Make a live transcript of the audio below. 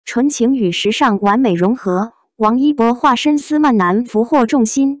纯情与时尚完美融合，王一博化身撕漫男俘获众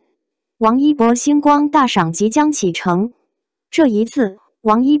心。王一博星光大赏即将启程，这一次，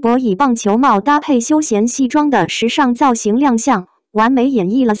王一博以棒球帽搭配休闲西装的时尚造型亮相，完美演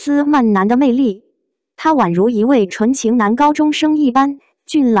绎了撕漫男的魅力。他宛如一位纯情男高中生一般，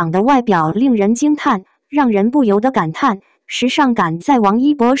俊朗的外表令人惊叹，让人不由得感叹，时尚感在王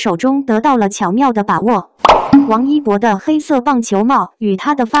一博手中得到了巧妙的把握。王一博的黑色棒球帽与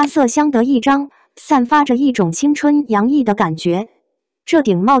他的发色相得益彰，散发着一种青春洋溢的感觉。这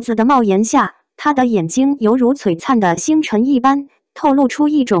顶帽子的帽檐下，他的眼睛犹如璀璨的星辰一般，透露出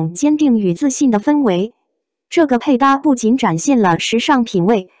一种坚定与自信的氛围。这个配搭不仅展现了时尚品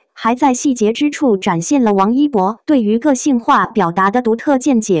味，还在细节之处展现了王一博对于个性化表达的独特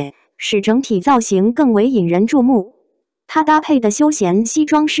见解，使整体造型更为引人注目。他搭配的休闲西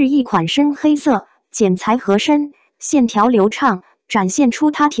装是一款深黑色，剪裁合身，线条流畅，展现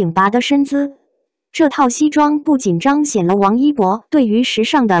出他挺拔的身姿。这套西装不仅彰显了王一博对于时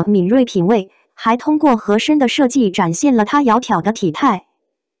尚的敏锐品味，还通过合身的设计展现了他窈窕的体态。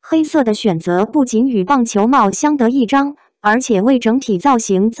黑色的选择不仅与棒球帽相得益彰，而且为整体造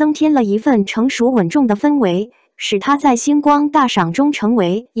型增添了一份成熟稳重的氛围，使它在星光大赏中成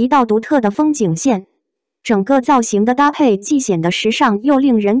为一道独特的风景线。整个造型的搭配既显得时尚，又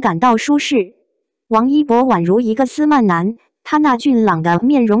令人感到舒适。王一博宛如一个撕漫男，他那俊朗的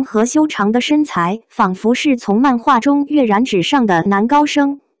面容和修长的身材，仿佛是从漫画中跃然纸上的男高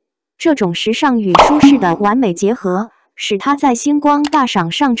生。这种时尚与舒适的完美结合，使他在星光大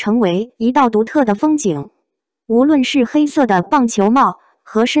赏上成为一道独特的风景。无论是黑色的棒球帽、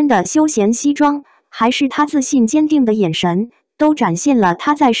合身的休闲西装，还是他自信坚定的眼神，都展现了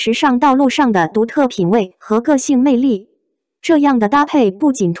他在时尚道路上的独特品味和个性魅力。这样的搭配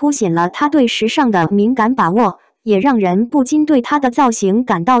不仅凸显了他对时尚的敏感把握，也让人不禁对他的造型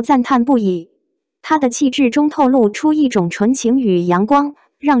感到赞叹不已。他的气质中透露出一种纯情与阳光，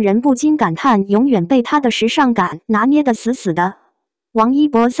让人不禁感叹永远被他的时尚感拿捏得死死的。王一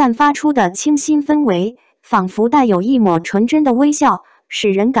博散发出的清新氛围，仿佛带有一抹纯真的微笑，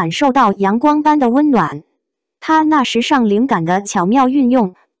使人感受到阳光般的温暖。他那时尚灵感的巧妙运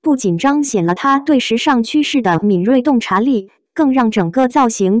用，不仅彰显了他对时尚趋势的敏锐洞察力，更让整个造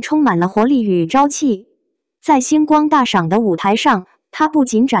型充满了活力与朝气。在星光大赏的舞台上，他不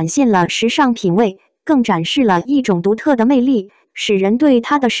仅展现了时尚品味，更展示了一种独特的魅力，使人对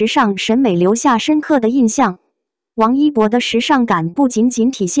他的时尚审美留下深刻的印象。王一博的时尚感不仅仅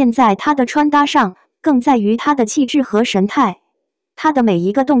体现在他的穿搭上，更在于他的气质和神态。他的每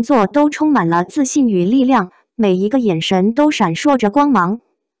一个动作都充满了自信与力量，每一个眼神都闪烁着光芒。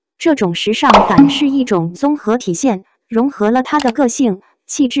这种时尚感是一种综合体现，融合了他的个性、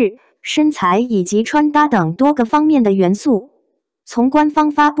气质、身材以及穿搭等多个方面的元素。从官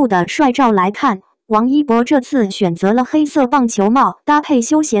方发布的帅照来看，王一博这次选择了黑色棒球帽搭配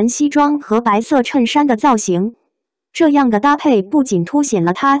休闲西装和白色衬衫的造型。这样的搭配不仅凸显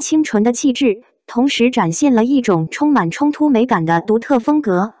了他清纯的气质，同时展现了一种充满冲突美感的独特风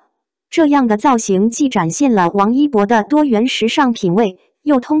格。这样的造型既展现了王一博的多元时尚品味，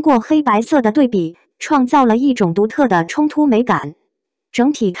又通过黑白色的对比，创造了一种独特的冲突美感。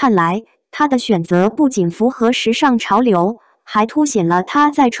整体看来，他的选择不仅符合时尚潮流，还凸显了他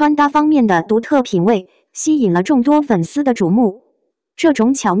在穿搭方面的独特品味，吸引了众多粉丝的瞩目。这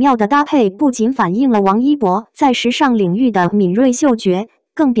种巧妙的搭配不仅反映了王一博在时尚领域的敏锐嗅觉，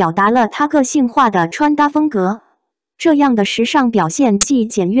更表达了他个性化的穿搭风格。这样的时尚表现既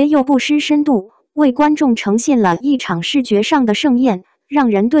简约又不失深度，为观众呈现了一场视觉上的盛宴，让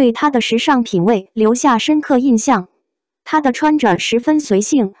人对他的时尚品味留下深刻印象。他的穿着十分随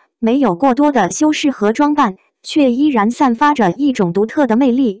性，没有过多的修饰和装扮，却依然散发着一种独特的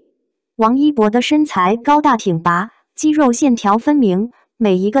魅力。王一博的身材高大挺拔，肌肉线条分明，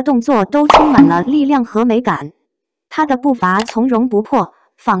每一个动作都充满了力量和美感。他的步伐从容不迫，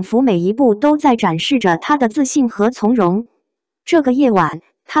仿佛每一步都在展示着他的自信和从容。这个夜晚，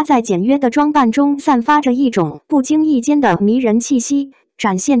他在简约的装扮中散发着一种不经意间的迷人气息，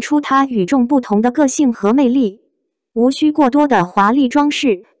展现出他与众不同的个性和魅力。无需过多的华丽装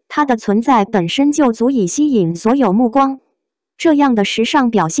饰，他的存在本身就足以吸引所有目光。这样的时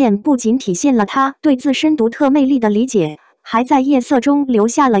尚表现不仅体现了他对自身独特魅力的理解，还在夜色中留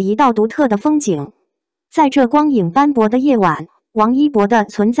下了一道独特的风景。在这光影斑驳的夜晚，王一博的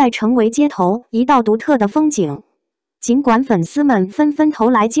存在成为街头一道独特的风景。尽管粉丝们纷纷投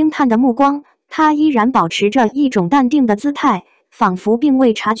来惊叹的目光，他依然保持着一种淡定的姿态，仿佛并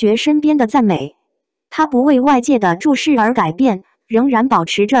未察觉身边的赞美。他不为外界的注视而改变，仍然保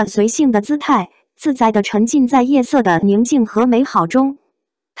持着随性的姿态，自在地沉浸在夜色的宁静和美好中。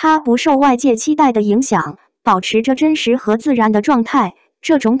他不受外界期待的影响，保持着真实和自然的状态，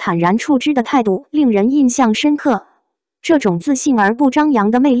这种坦然处之的态度令人印象深刻。这种自信而不张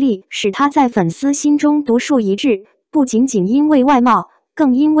扬的魅力，使他在粉丝心中独树一帜，不仅仅因为外貌，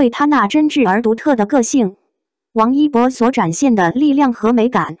更因为他那真挚而独特的个性。王一博所展现的力量和美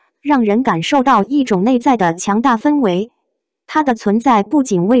感，让人感受到一种内在的强大氛围。他的存在不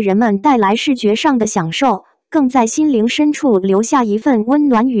仅为人们带来视觉上的享受，更在心灵深处留下一份温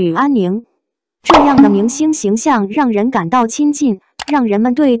暖与安宁。这样的明星形象让人感到亲近，让人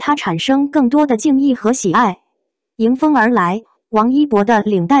们对他产生更多的敬意和喜爱。迎风而来，王一博的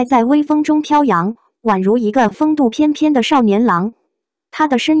领带在微风中飘扬，宛如一个风度翩翩的少年郎。他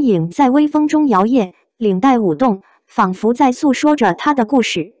的身影在微风中摇曳，领带舞动，仿佛在诉说着他的故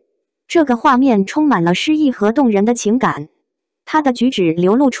事。这个画面充满了诗意和动人的情感。他的举止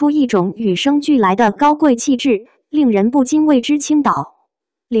流露出一种与生俱来的高贵气质，令人不禁为之倾倒。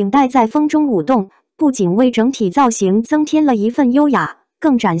领带在风中舞动，不仅为整体造型增添了一份优雅，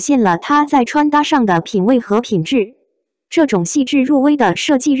更展现了他在穿搭上的品味和品质。这种细致入微的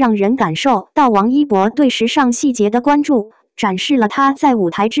设计让人感受到王一博对时尚细节的关注，展示了他在舞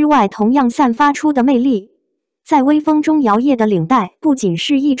台之外同样散发出的魅力。在微风中摇曳的领带不仅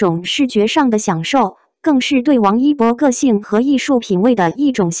是一种视觉上的享受，更是对王一博个性和艺术品味的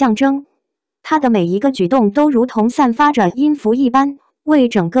一种象征。他的每一个举动都如同散发着音符一般，为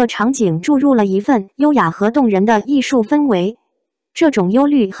整个场景注入了一份优雅和动人的艺术氛围。这种忧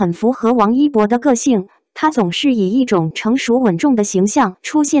虑很符合王一博的个性，他总是以一种成熟稳重的形象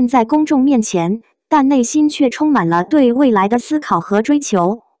出现在公众面前，但内心却充满了对未来的思考和追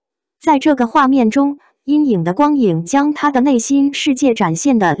求。在这个画面中，阴影的光影将他的内心世界展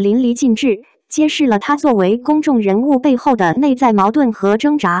现得淋漓尽致，揭示了他作为公众人物背后的内在矛盾和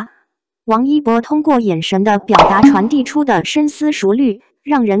挣扎。王一博通过眼神的表达传递出的深思熟虑，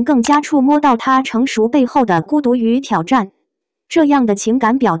让人更加触摸到他成熟背后的孤独与挑战。这样的情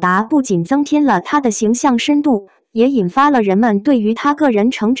感表达不仅增添了他的形象深度，也引发了人们对于他个人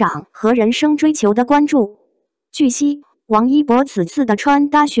成长和人生追求的关注。据悉，王一博此次的穿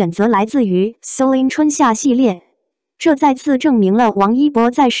搭选择来自于 Celine 春夏系列，这再次证明了王一博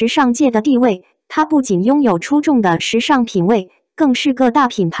在时尚界的地位。他不仅拥有出众的时尚品味，更是各大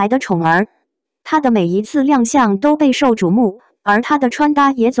品牌的宠儿。他的每一次亮相都备受瞩目，而他的穿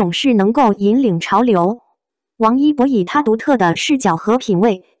搭也总是能够引领潮流。王一博以他独特的视角和品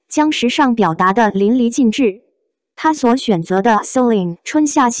味，将时尚表达得淋漓尽致。他所选择的 Celine 春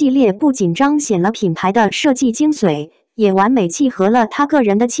夏系列不仅彰显了品牌的设计精髓，也完美契合了他个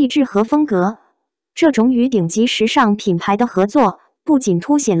人的气质和风格。这种与顶级时尚品牌的合作，不仅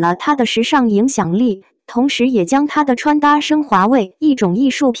凸显了他的时尚影响力，同时也将他的穿搭升华为一种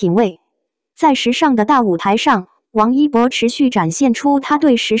艺术品味。在时尚的大舞台上，王一博持续展现出他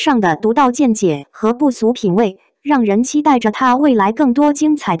对时尚的独到见解和不俗品味，让人期待着他未来更多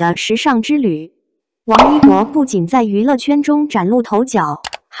精彩的时尚之旅。王一博不仅在娱乐圈中崭露头角，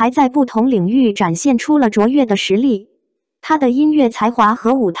还在不同领域展现出了卓越的实力。他的音乐才华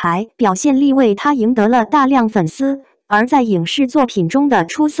和舞台表现力为他赢得了大量粉丝，而在影视作品中的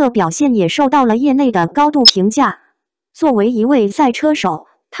出色表现也受到了业内的高度评价。作为一位赛车手，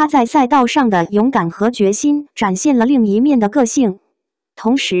他在赛道上的勇敢和决心展现了另一面的个性。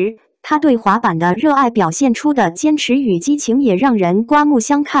同时，他对滑板的热爱表现出的坚持与激情也让人刮目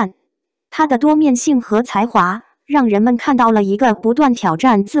相看。他的多面性和才华，让人们看到了一个不断挑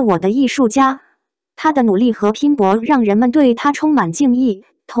战自我的艺术家。他的努力和拼搏让人们对他充满敬意，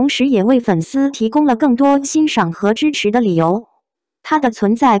同时也为粉丝提供了更多欣赏和支持的理由。他的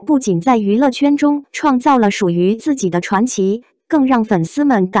存在不仅在娱乐圈中创造了属于自己的传奇，更让粉丝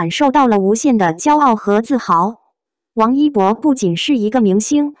们感受到了无限的骄傲和自豪。王一博不仅是一个明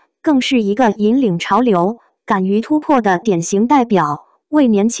星，更是一个引领潮流、敢于突破的典型代表，为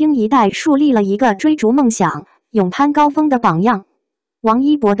年轻一代树立了一个追逐梦想、勇攀高峰的榜样。王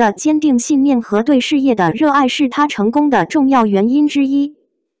一博的坚定信念和对事业的热爱是他成功的重要原因之一。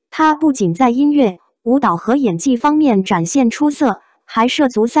他不仅在音乐、舞蹈和演技方面展现出色，还涉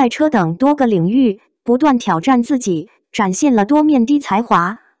足赛车等多个领域，不断挑战自己，展现了多面的才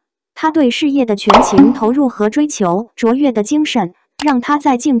华。他对事业的全情投入和追求卓越的精神，让他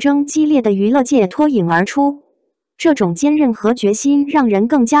在竞争激烈的娱乐界脱颖而出。这种坚韧和决心让人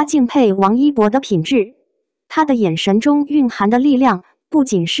更加敬佩王一博的品质。他的眼神中蕴含的力量，不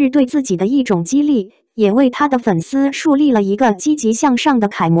仅是对自己的一种激励，也为他的粉丝树立了一个积极向上的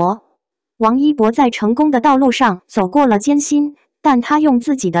楷模。王一博在成功的道路上走过了艰辛，但他用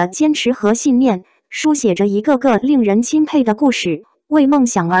自己的坚持和信念，书写着一个个令人钦佩的故事，为梦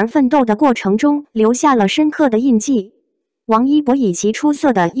想而奋斗的过程中留下了深刻的印记。王一博以其出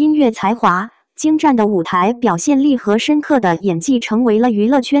色的音乐才华、精湛的舞台表现力和深刻的演技，成为了娱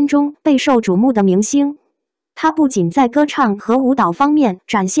乐圈中备受瞩目的明星。他不仅在歌唱和舞蹈方面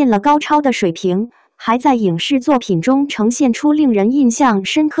展现了高超的水平，还在影视作品中呈现出令人印象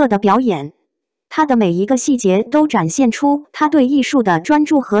深刻的表演。他的每一个细节都展现出他对艺术的专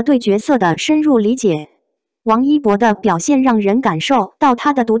注和对角色的深入理解。王一博的表现让人感受到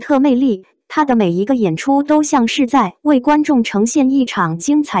他的独特魅力，他的每一个演出都像是在为观众呈现一场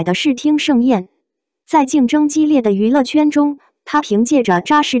精彩的视听盛宴。在竞争激烈的娱乐圈中，他凭借着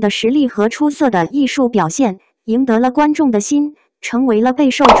扎实的实力和出色的艺术表现，赢得了观众的心，成为了备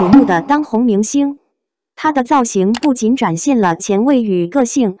受瞩目的当红明星。他的造型不仅展现了前卫与个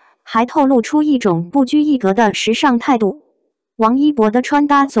性，还透露出一种不拘一格的时尚态度。王一博的穿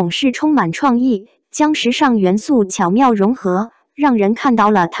搭总是充满创意，将时尚元素巧妙融合，让人看到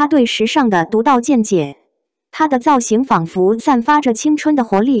了他对时尚的独到见解。他的造型仿佛散发着青春的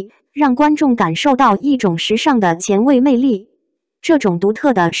活力，让观众感受到一种时尚的前卫魅力。这种独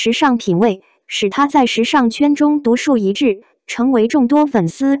特的时尚品味使他在时尚圈中独树一帜，成为众多粉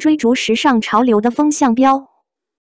丝追逐时尚潮流的风向标。